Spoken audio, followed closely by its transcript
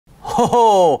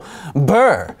Oh,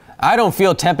 brr. I don't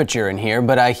feel temperature in here,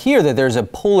 but I hear that there's a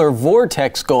polar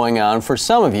vortex going on for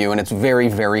some of you, and it's very,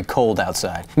 very cold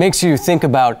outside. Makes you think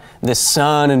about the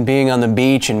sun and being on the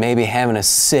beach and maybe having a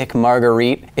sick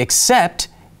Margarita, except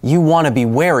you want to be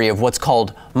wary of what's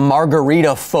called Margarita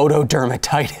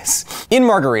photodermatitis. In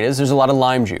margaritas, there's a lot of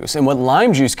lime juice, and what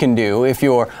lime juice can do, if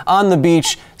you're on the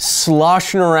beach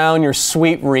sloshing around your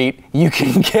sweet reet, you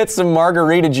can get some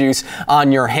margarita juice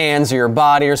on your hands or your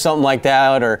body or something like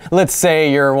that. Or let's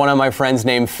say you're one of my friends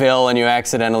named Phil and you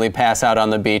accidentally pass out on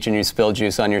the beach and you spill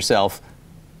juice on yourself.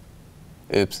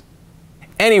 Oops.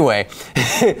 Anyway,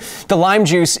 the lime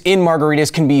juice in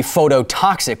margaritas can be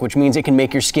phototoxic, which means it can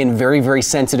make your skin very, very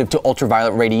sensitive to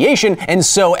ultraviolet radiation. And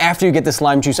so after you get this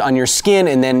lime juice on your skin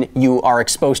and then you are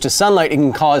exposed to sunlight, it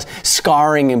can cause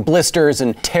scarring and blisters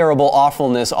and terrible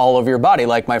awfulness all over your body,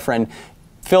 like my friend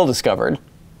Phil discovered.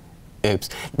 Oops.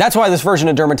 That's why this version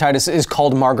of dermatitis is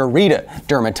called Margarita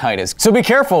dermatitis. So be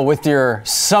careful with your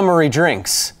summery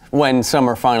drinks when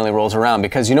summer finally rolls around,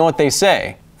 because you know what they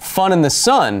say, fun in the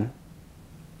sun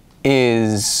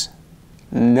is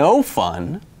no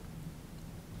fun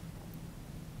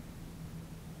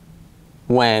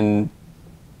when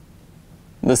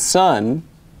the sun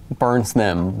burns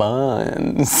them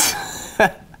buns.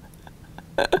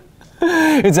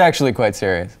 It's actually quite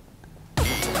serious.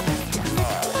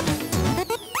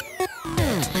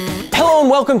 Hello and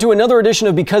welcome to another edition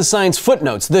of Because Science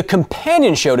Footnotes, the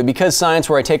companion show to Because Science,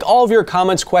 where I take all of your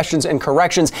comments, questions, and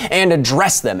corrections and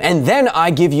address them. And then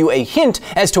I give you a hint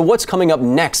as to what's coming up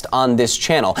next on this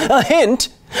channel. A hint?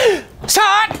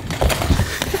 Start!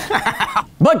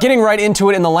 But getting right into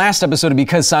it, in the last episode of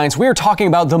Because Science, we were talking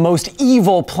about the most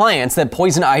evil plants that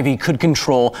Poison Ivy could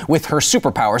control with her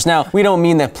superpowers. Now, we don't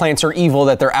mean that plants are evil,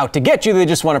 that they're out to get you, they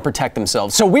just want to protect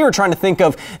themselves. So we were trying to think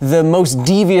of the most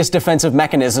devious defensive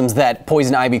mechanisms that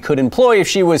Poison Ivy could employ if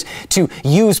she was to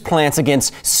use plants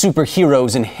against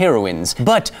superheroes and heroines.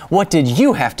 But what did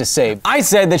you have to say? I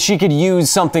said that she could use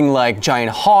something like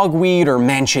giant hogweed or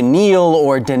manchineel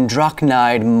or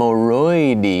dendrocnide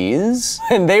moroides,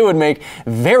 and they would make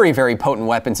very, very potent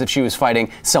weapons if she was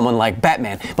fighting someone like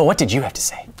Batman. But what did you have to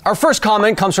say? Our first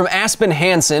comment comes from Aspen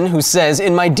Hansen, who says,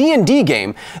 in my D&D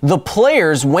game, the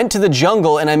players went to the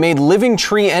jungle and I made living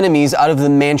tree enemies out of the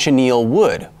manchineel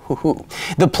wood.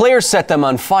 The players set them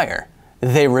on fire.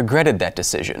 They regretted that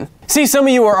decision. See, some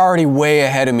of you are already way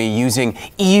ahead of me using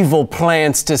evil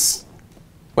plants to...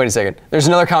 Wait a second. There's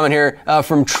another comment here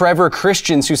from Trevor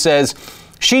Christians, who says,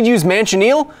 she'd use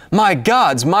manchineel? My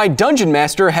gods, my dungeon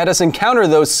master had us encounter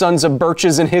those sons of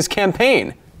birches in his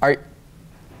campaign.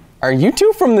 Are you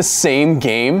two from the same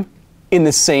game in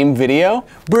the same video?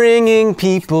 Bringing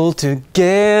people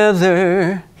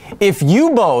together. If you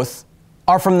both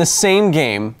are from the same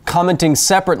game, commenting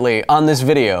separately on this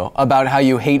video about how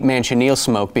you hate manchineel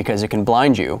smoke because it can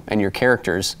blind you and your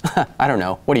characters, I don't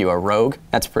know, what are you, a rogue?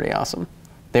 That's pretty awesome.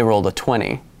 They rolled a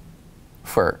 20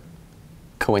 for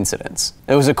coincidence.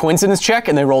 It was a coincidence check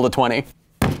and they rolled a 20.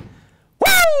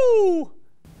 Woo!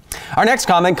 Our next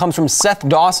comment comes from Seth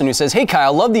Dawson, who says, hey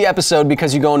Kyle, love the episode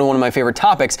because you go into one of my favorite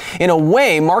topics. In a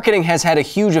way, marketing has had a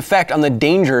huge effect on the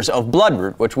dangers of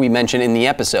bloodroot, which we mentioned in the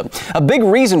episode. A big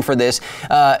reason for this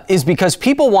is because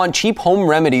people want cheap home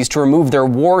remedies to remove their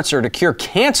warts or to cure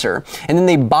cancer, and then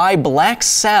they buy black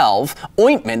salve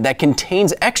ointment that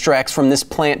contains extracts from this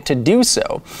plant to do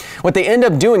so. What they end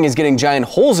up doing is getting giant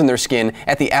holes in their skin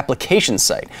at the application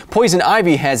site. Poison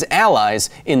Ivy has allies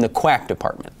in the quack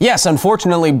department. Yes,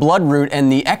 unfortunately, bloodroot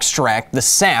and the extract, the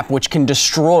sap, which can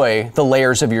destroy the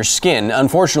layers of your skin.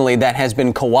 Unfortunately, that has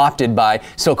been co-opted by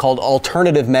so-called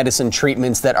alternative medicine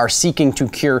treatments that are seeking to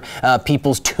cure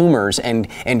people's tumors and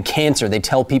cancer. They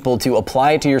tell people to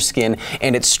apply it to your skin,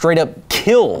 and it straight up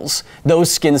kills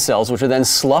those skin cells, which are then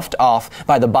sloughed off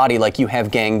by the body like you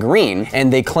have gangrene.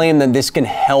 And they claim that this can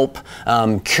help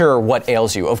cure what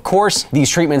ails you. Of course, these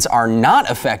treatments are not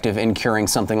effective in curing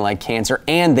something like cancer,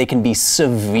 and they can be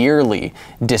severely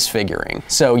disfiguring.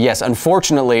 So yes,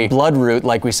 unfortunately, bloodroot,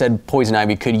 like we said Poison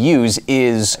Ivy could use,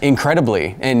 is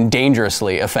incredibly and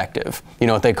dangerously effective. You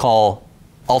know what they call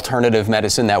alternative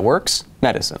medicine that works?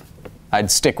 Medicine.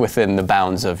 I'd stick within the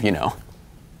bounds of, you know,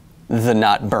 the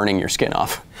not burning your skin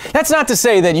off. That's not to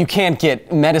say that you can't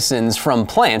get medicines from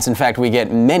plants. In fact, we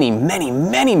get many, many,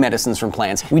 many medicines from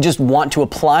plants. We just want to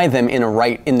apply them in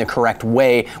the correct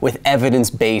way with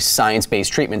evidence-based,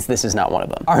 science-based treatments. This is not one of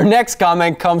them. Our next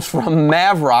comment comes from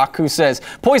Mavrock, who says,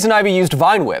 Poison Ivy used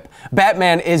Vine Whip.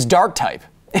 Batman is dark type.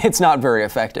 it's not very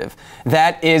effective.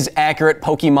 That is accurate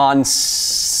Pokemon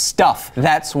stuff.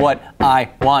 That's what I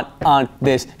want on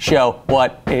this show.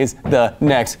 What is the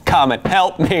next comment?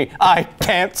 Help me. I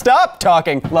can't stop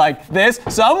talking like this.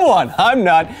 Someone, I'm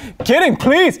not kidding.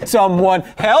 Please, someone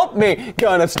help me.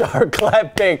 Gonna start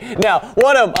clapping. Now,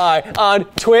 what am I on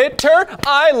Twitter?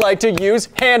 I like to use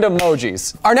hand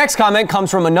emojis. Our next comment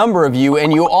comes from a number of you,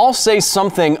 and you all say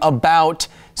something about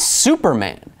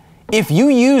Superman. If you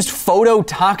used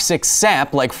phototoxic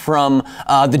sap, like from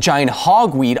the giant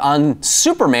hogweed on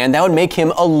Superman, that would make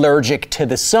him allergic to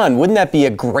the sun. Wouldn't that be a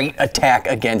great attack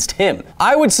against him?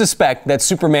 I would suspect that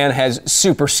Superman has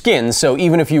super skin, so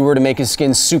even if you were to make his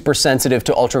skin super sensitive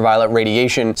to ultraviolet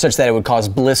radiation, such that it would cause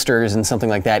blisters and something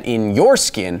like that in your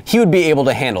skin, he would be able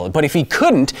to handle it. But if he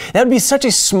couldn't, that would be such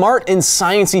a smart and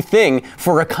sciencey thing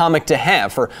for a comic to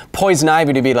have, for Poison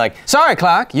Ivy to be like, sorry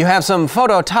Clark, you have some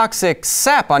phototoxic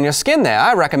sap on your skin there.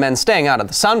 I recommend staying out of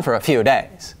the sun for a few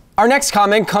days. Our next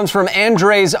comment comes from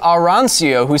Andres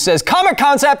Arancio, who says, comic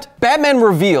concept! Batman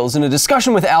reveals in a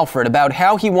discussion with Alfred about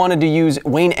how he wanted to use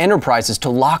Wayne Enterprises to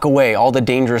lock away all the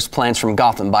dangerous plants from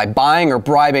Gotham by buying or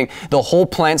bribing the whole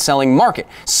plant-selling market,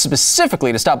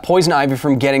 specifically to stop Poison Ivy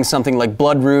from getting something like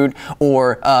Bloodroot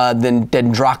or the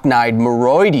Dendrochnide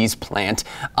moroides plant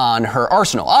on her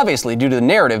arsenal. Obviously, due to the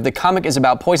narrative, the comic is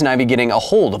about Poison Ivy getting a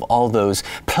hold of all those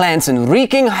plants and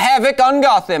wreaking havoc on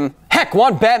Gotham. Heck,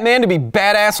 want Batman to be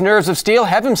badass nerves of steel?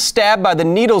 Have him stabbed by the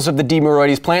needles of the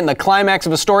Demoroides plant in the climax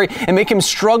of a story and make him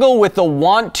struggle with the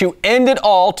want to end it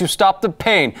all to stop the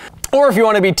pain. Or if you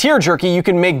want to be tear-jerky, you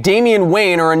can make Damian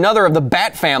Wayne or another of the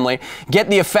Bat family get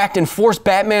the effect and force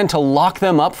Batman to lock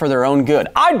them up for their own good.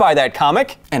 I'd buy that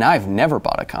comic, and I've never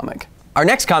bought a comic. Our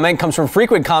next comment comes from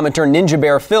frequent commenter Ninja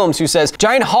Bear Films, who says,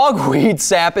 giant hogweed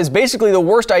sap is basically the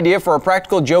worst idea for a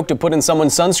practical joke to put in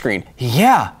someone's sunscreen.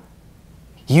 Yeah.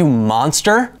 You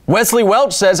monster? Wesley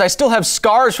Welch says, I still have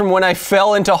scars from when I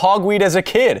fell into hogweed as a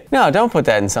kid. No, don't put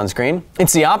that in sunscreen.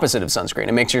 It's the opposite of sunscreen.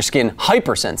 It makes your skin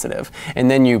hypersensitive. And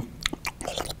then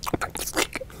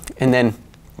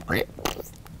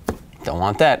don't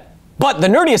want that. But the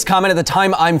nerdiest comment at the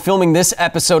time I'm filming this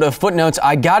episode of Footnotes,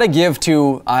 I gotta give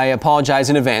to, I apologize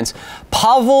in advance,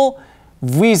 Pavel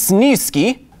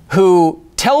Wisniewski, who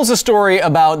tells a story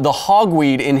about the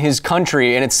hogweed in his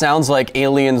country, and it sounds like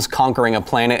aliens conquering a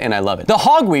planet, and I love it. The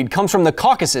hogweed comes from the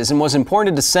Caucasus and was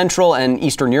imported to Central and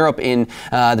Eastern Europe in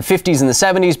the 50s and the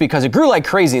 70s because it grew like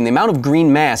crazy, and the amount of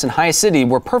green mass and high acidity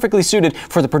were perfectly suited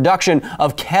for the production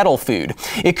of cattle food.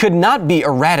 It could not be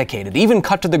eradicated. Even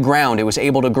cut to the ground, it was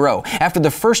able to grow. After the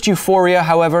first euphoria,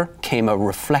 however, came a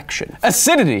reflection.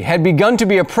 Acidity had begun to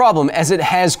be a problem as it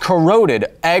has corroded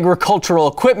agricultural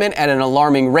equipment at an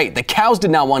alarming rate. The cows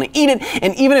did not want to eat it,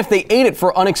 and even if they ate it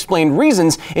for unexplained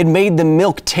reasons, it made the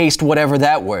milk taste whatever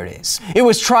that word is. It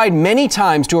was tried many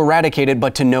times to eradicate it,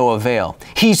 but to no avail.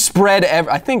 He spread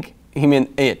I think he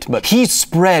meant it, but he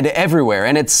spread everywhere,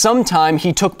 and at some time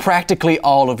he took practically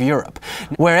all of Europe.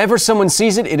 Wherever someone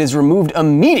sees it, it is removed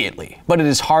immediately, but it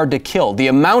is hard to kill. The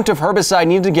amount of herbicide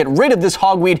needed to get rid of this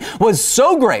hogweed was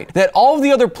so great that all of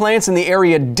the other plants in the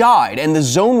area died, and the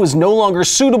zone was no longer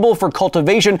suitable for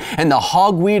cultivation, and the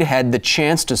hogweed had the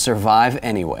chance to survive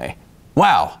anyway.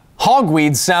 Wow,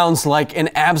 hogweed sounds like an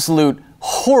absolute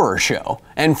horror show.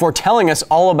 And for telling us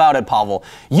all about it, Pavel,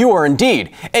 you are indeed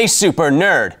a super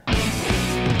nerd.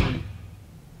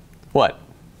 What?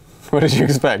 What did you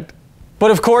expect?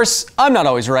 But of course, I'm not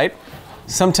always right.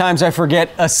 Sometimes I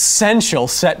forget essential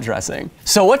set dressing.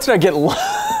 So what did I get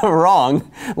wrong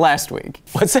last week?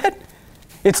 What's that?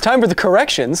 It's time for the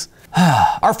corrections.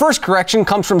 Our first correction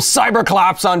comes from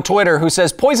Cyberclops on Twitter, who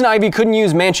says Poison Ivy couldn't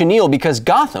use Manchineel because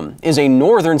Gotham is a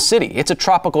northern city. It's a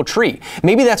tropical tree.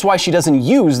 Maybe that's why she doesn't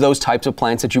use those types of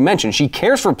plants that you mentioned. She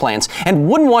cares for plants and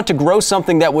wouldn't want to grow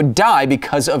something that would die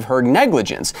because of her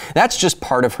negligence. That's just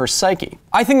part of her psyche.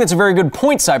 I think that's a very good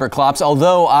point, Cyberclops,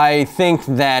 although I think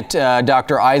that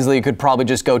Dr. Isley could probably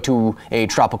just go to a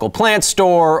tropical plant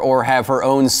store or have her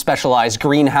own specialized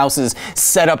greenhouses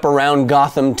set up around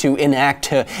Gotham to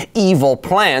enact evil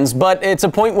plans, but it's a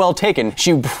point well taken.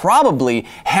 She would probably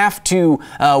have to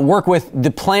work with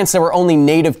the plants that were only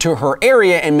native to her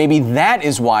area, and maybe that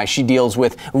is why she deals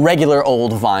with regular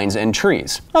old vines and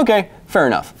trees. Okay, fair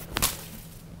enough.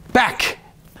 Back.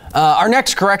 Our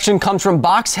next correction comes from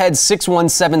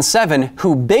Boxhead6177,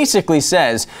 who basically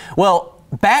says, well,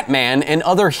 Batman and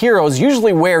other heroes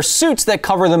usually wear suits that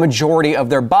cover the majority of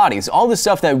their bodies. All the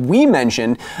stuff that we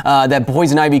mentioned that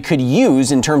poison ivy could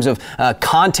use in terms of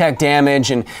contact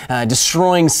damage and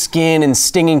destroying skin and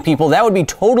stinging people, that would be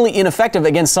totally ineffective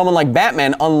against someone like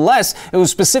Batman unless it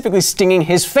was specifically stinging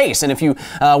his face. And if you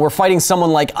were fighting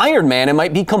someone like Iron Man, it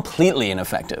might be completely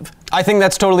ineffective. I think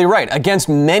that's totally right. Against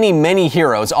many, many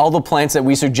heroes, all the plants that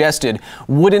we suggested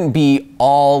wouldn't be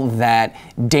all that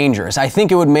dangerous. I think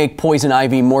it would make poison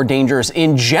ivy more dangerous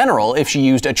in general if she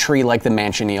used a tree like the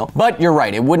manchineel. But you're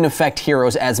right, it wouldn't affect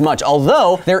heroes as much.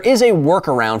 Although there is a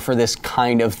workaround for this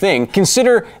kind of thing.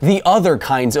 Consider the other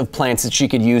kinds of plants that she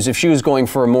could use if she was going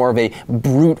for more of a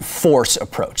brute force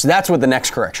approach. That's what the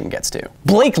next correction gets to.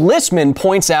 Blake Listman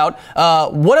points out,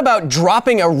 what about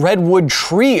dropping a redwood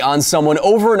tree on someone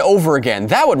over and over again?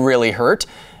 That would really hurt.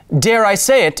 Dare I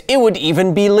say it, it would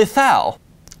even be lethal.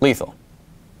 Lethal.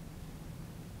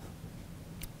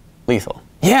 Lethal.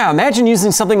 Yeah, imagine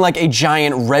using something like a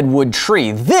giant redwood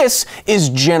tree. This is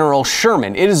General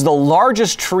Sherman. It is the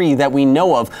largest tree that we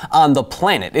know of on the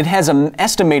planet. It has an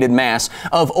estimated mass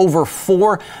of over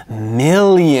 4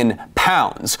 million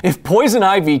pounds. If poison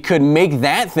ivy could make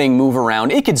that thing move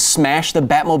around, it could smash the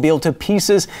Batmobile to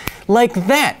pieces like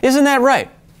that. Isn't that right?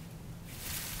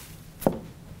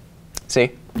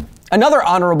 See? Another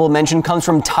honorable mention comes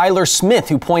from Tyler Smith,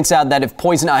 who points out that if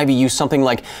poison ivy used something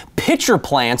like pitcher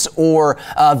plants or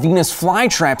Venus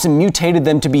flytraps and mutated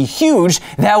them to be huge,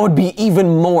 that would be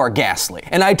even more ghastly.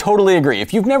 And I totally agree.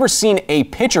 If you've never seen a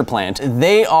pitcher plant,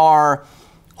 they are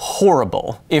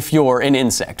horrible if you're an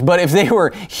insect. But if they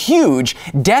were huge,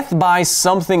 death by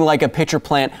something like a pitcher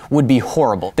plant would be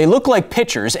horrible. They look like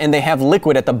pitchers and they have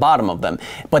liquid at the bottom of them.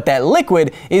 But that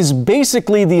liquid is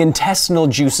basically the intestinal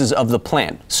juices of the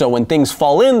plant. So when things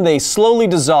fall in, they slowly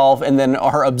dissolve and then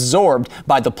are absorbed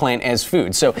by the plant as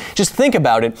food. So just think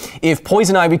about it. If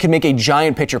poison ivy could make a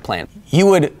giant pitcher plant, you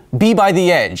would be by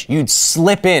the edge. You'd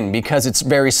slip in because it's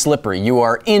very slippery. You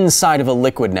are inside of a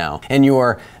liquid now, and you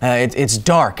are, it's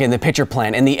dark in the pitcher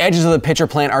plant, and the edges of the pitcher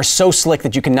plant are so slick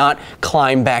that you cannot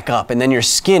climb back up, and then your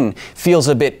skin feels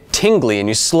a bit tingly, and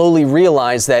you slowly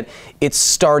realize that it's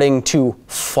starting to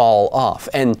fall off,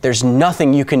 and there's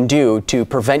nothing you can do to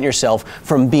prevent yourself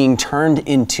from being turned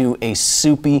into a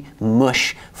soupy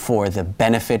mush for the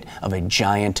benefit of a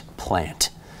giant plant.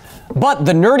 But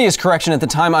the nerdiest correction at the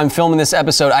time I'm filming this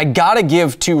episode, I gotta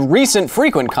give to recent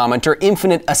frequent commenter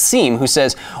Infinite Asim, who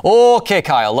says, "Okay,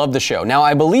 Kyle, love the show. Now,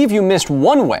 I believe you missed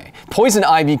one way. Poison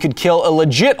ivy could kill a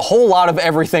legit whole lot of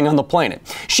everything on the planet.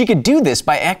 She could do this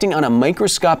by acting on a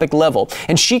microscopic level,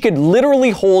 and she could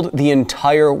literally hold the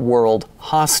entire world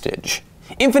hostage."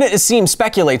 Infinite Asim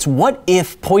speculates, what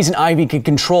if poison ivy could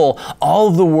control all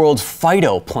of the world's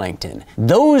phytoplankton?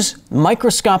 Those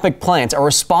microscopic plants are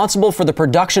responsible for the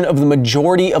production of the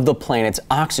majority of the planet's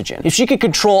oxygen. If she could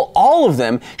control all of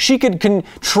them, she could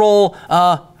control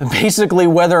basically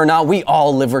whether or not we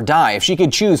all live or die. If she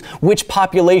could choose which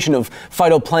population of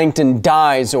phytoplankton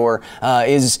dies or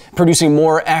is producing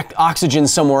more oxygen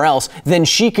somewhere else, then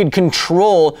she could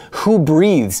control who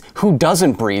breathes, who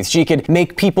doesn't breathe. She could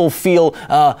make people feel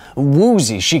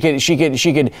woozy. She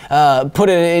could put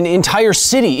an entire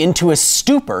city into a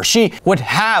stupor. She would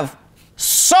have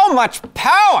so much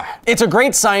power! It's a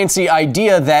great sciencey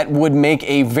idea that would make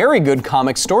a very good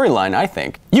comic storyline, I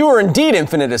think. You are indeed,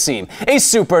 Infinite Asim, a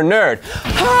super nerd.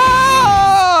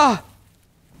 Ah!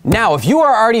 Now, if you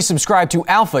are already subscribed to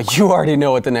Alpha, you already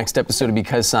know what the next episode of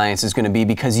Because Science is going to be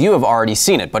because you have already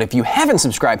seen it. But if you haven't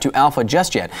subscribed to Alpha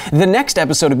just yet, the next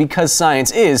episode of Because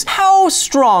Science is, how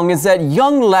strong is that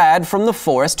young lad from the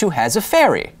forest who has a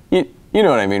fairy? You know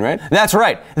what I mean, right? That's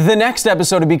right. The next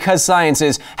episode of Because Science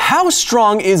is, how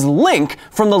strong is Link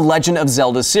from the Legend of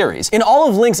Zelda series? In all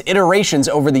of Link's iterations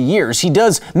over the years, he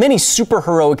does many super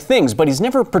heroic things, but he's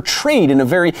never portrayed in a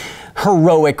very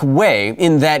heroic way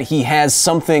in that he has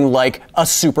something like a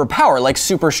superpower, like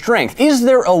super strength. Is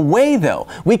there a way, though,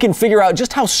 we can figure out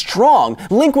just how strong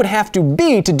Link would have to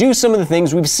be to do some of the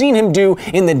things we've seen him do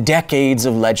in the decades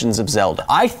of Legends of Zelda?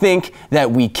 I think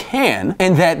that we can,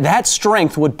 and that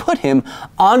strength would put him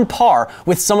on par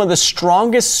with some of the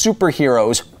strongest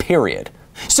superheroes, period.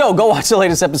 So go watch the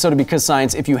latest episode of Because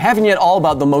Science if you haven't yet, all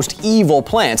about the most evil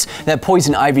plants that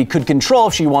poison ivy could control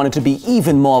if she wanted to be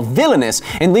even more villainous,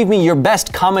 and leave me your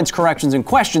best comments, corrections, and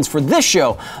questions for this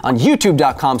show on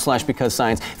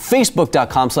youtube.com/becausescience,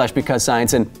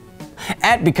 facebook.com/becausescience, and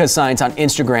at Because Science on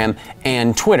Instagram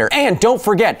and Twitter. And don't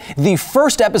forget, the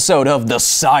first episode of The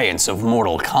Science of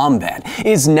Mortal Kombat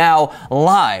is now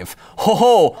live. Ho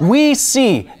ho! We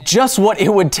see just what it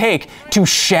would take to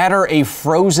shatter a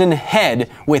frozen head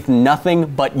with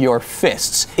nothing but your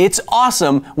fists. It's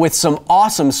awesome with some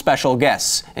awesome special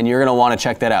guests, and you're gonna want to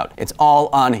check that out. It's all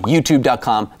on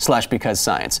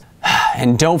youtube.com/BecauseScience.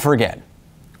 And don't forget,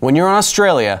 when you're in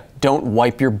Australia, don't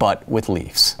wipe your butt with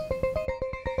leaves.